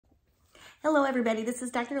Hello everybody, this is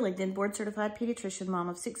Dr. Ligdon, board certified pediatrician, mom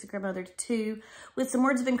of 6 and grandmother to 2, with some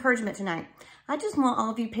words of encouragement tonight. I just want all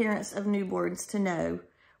of you parents of newborns to know,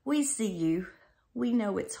 we see you, we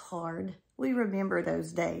know it's hard, we remember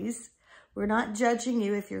those days. We're not judging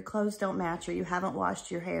you if your clothes don't match or you haven't washed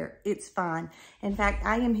your hair. It's fine. In fact,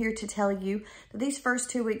 I am here to tell you that these first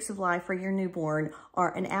 2 weeks of life for your newborn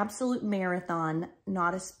are an absolute marathon,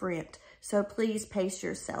 not a sprint. So please pace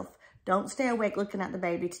yourself. Don't stay awake looking at the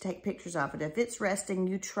baby to take pictures of it. If it's resting,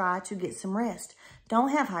 you try to get some rest. Don't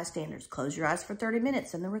have high standards. Close your eyes for 30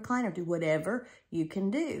 minutes in the recliner. Do whatever you can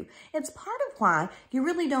do. It's part of why you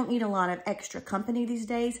really don't need a lot of extra company these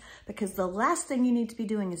days, because the last thing you need to be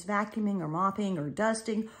doing is vacuuming or mopping or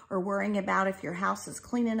dusting or worrying about if your house is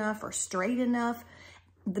clean enough or straight enough.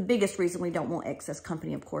 The biggest reason we don't want excess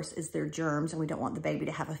company, of course, is their germs, and we don't want the baby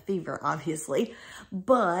to have a fever, obviously.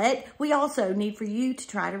 But we also need for you to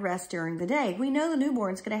try to rest during the day. We know the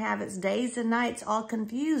newborn's going to have its days and nights all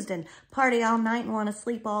confused and party all night and want to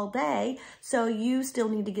sleep all day, so you still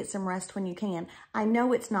need to get some rest when you can. I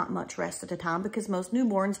know it's not much rest at a time because most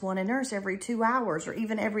newborns want a nurse every 2 hours or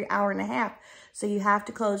even every hour and a half, so you have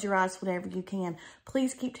to close your eyes whenever you can.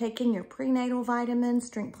 Please keep taking your prenatal vitamins,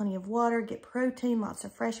 drink plenty of water, get protein, lots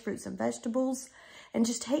of fresh fruits and vegetables, and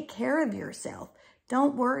just take care of yourself.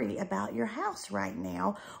 Don't worry about your house right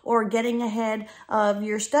now or getting ahead of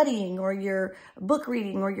your studying or your book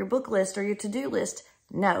reading or your book list or your to-do list.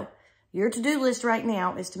 No, your to-do list right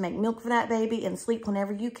now is to make milk for that baby and sleep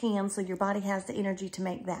whenever you can so your body has the energy to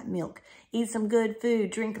make that milk. Eat some good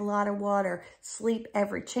food, drink a lot of water, sleep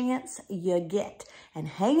every chance you get. And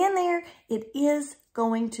hang in there, it is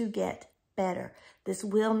going to get better. This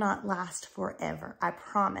will not last forever, I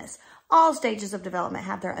promise. All stages of development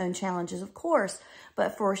have their own challenges, of course,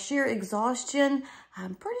 but for sheer exhaustion,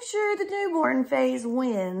 I'm pretty sure the newborn phase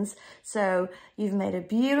wins. So you've made a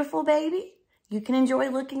beautiful baby. You can enjoy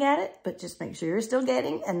looking at it, but just make sure you're still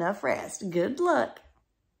getting enough rest. Good luck.